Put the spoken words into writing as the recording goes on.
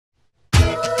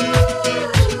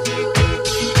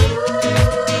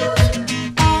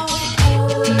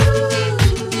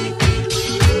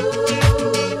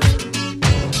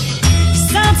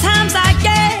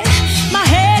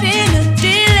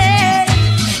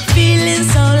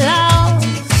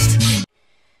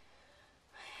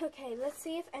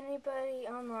see if anybody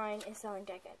online is selling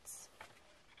tickets.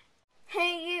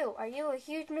 Hey you, are you a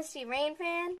huge Misty Rain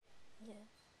fan? Yeah.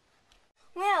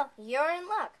 Well, you're in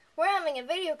luck. We're having a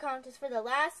video contest for the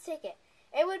last ticket.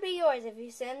 It would be yours if you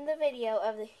send the video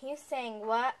of you saying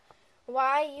why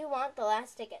you want the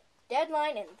last ticket.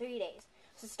 Deadline in 3 days.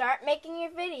 So start making your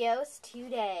videos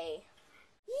today.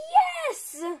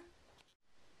 Yes!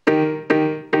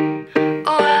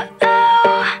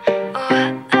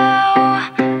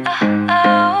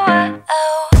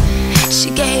 She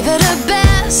gave it her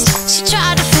best. She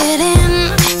tried to fit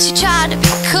in. She tried to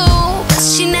be cool, but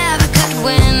she never could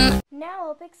win. Now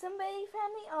I'll pick somebody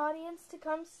from the audience to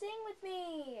come sing with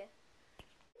me. Pick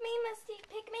me, Misty.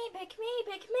 Pick me, pick me,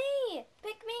 pick me.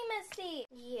 Pick me, Misty.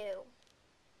 You.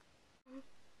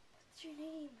 What's your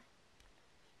name?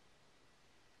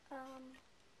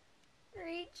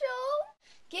 Rachel?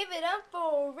 Give it up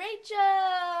for Rachel!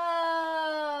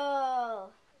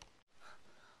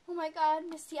 Oh my god,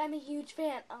 Misty, I'm a huge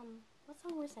fan. What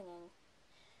song we're singing?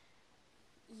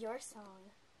 Your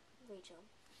song, Rachel.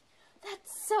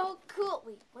 That's so cool.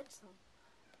 Wait, what song?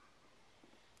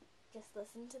 Just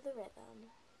listen to the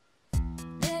rhythm.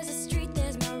 There's a street,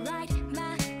 there's my right,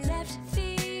 my left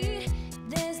feet.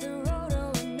 There's the road,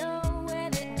 oh no, where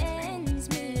the ends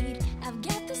meet. I've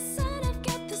got the sun, I've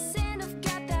got the sand, I've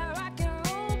got that rock and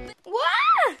roll.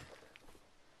 What?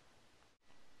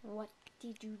 What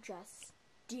did you just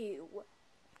do?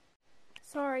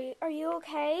 Sorry, are you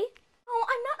okay? Oh,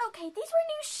 I'm not okay. These were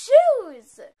new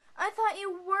shoes. I thought you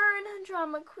weren't a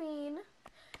drama queen.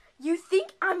 You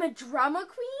think I'm a drama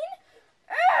queen?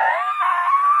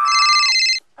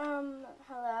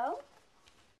 Hello?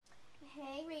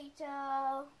 Hey,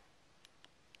 Rachel.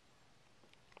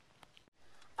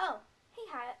 Oh,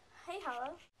 hey,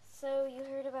 hello. So you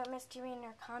heard about Misty Rain and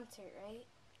her concert, right?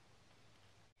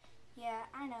 Yeah,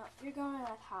 I know. You're going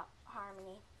with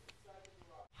Harmony.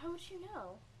 How would you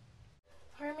know?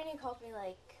 Harmony called me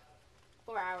like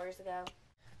 4 hours ago.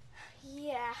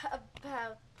 Yeah,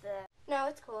 about the... No,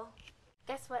 it's cool.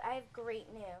 Guess what? I have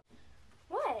great news.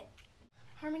 What?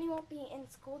 Harmony won't be in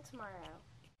school tomorrow.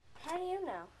 How do you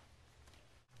know?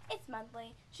 It's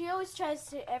monthly. She always tries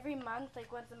to, every month,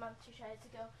 like once a month, she tries to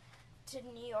go to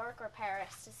New York or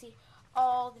Paris to see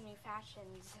all the new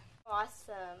fashions.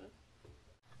 Awesome.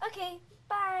 Okay,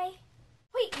 bye.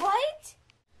 Wait, what?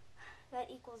 That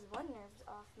equals 1 nerve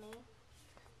off me.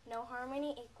 No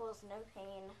harmony equals no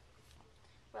pain.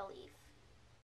 Relief.